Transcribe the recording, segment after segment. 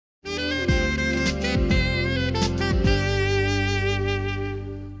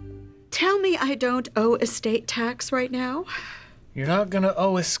I don't owe estate tax right now. You're not gonna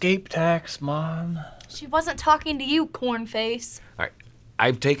owe escape tax, Mom. She wasn't talking to you, cornface. All right,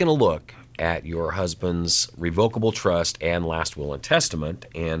 I've taken a look at your husband's revocable trust and last will and testament,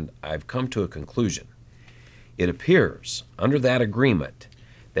 and I've come to a conclusion. It appears, under that agreement,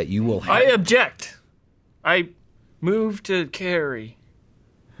 that you will have... I object. I move to carry.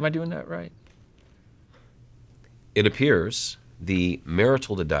 Am I doing that right? It appears the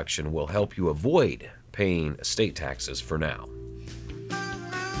marital deduction will help you avoid paying estate taxes for now.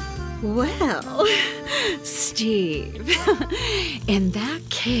 Well, Steve, in that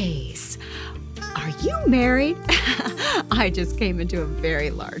case, are you married? I just came into a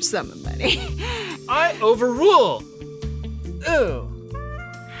very large sum of money. I overrule. Ew.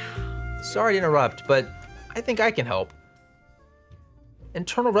 Sorry to interrupt, but I think I can help.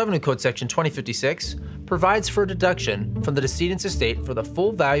 Internal Revenue Code Section 2056 provides for a deduction from the decedent's estate for the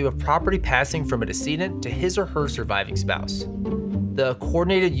full value of property passing from a decedent to his or her surviving spouse. The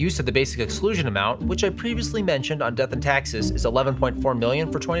coordinated use of the basic exclusion amount, which I previously mentioned on death and taxes, is $11.4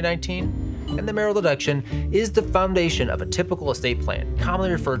 million for 2019, and the marital deduction is the foundation of a typical estate plan, commonly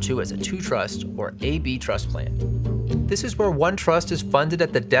referred to as a two-trust or AB trust plan. This is where one trust is funded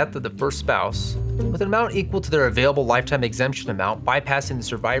at the death of the first spouse, with an amount equal to their available lifetime exemption amount bypassing the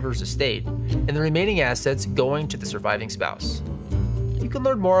survivor's estate, and the remaining assets going to the surviving spouse. You can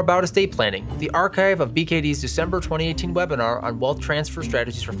learn more about estate planning with the archive of BKD's December 2018 webinar on wealth transfer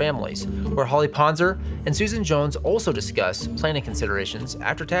strategies for families, where Holly Ponzer and Susan Jones also discuss planning considerations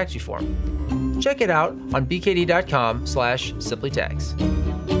after tax reform. Check it out on bkd.com/simplytax.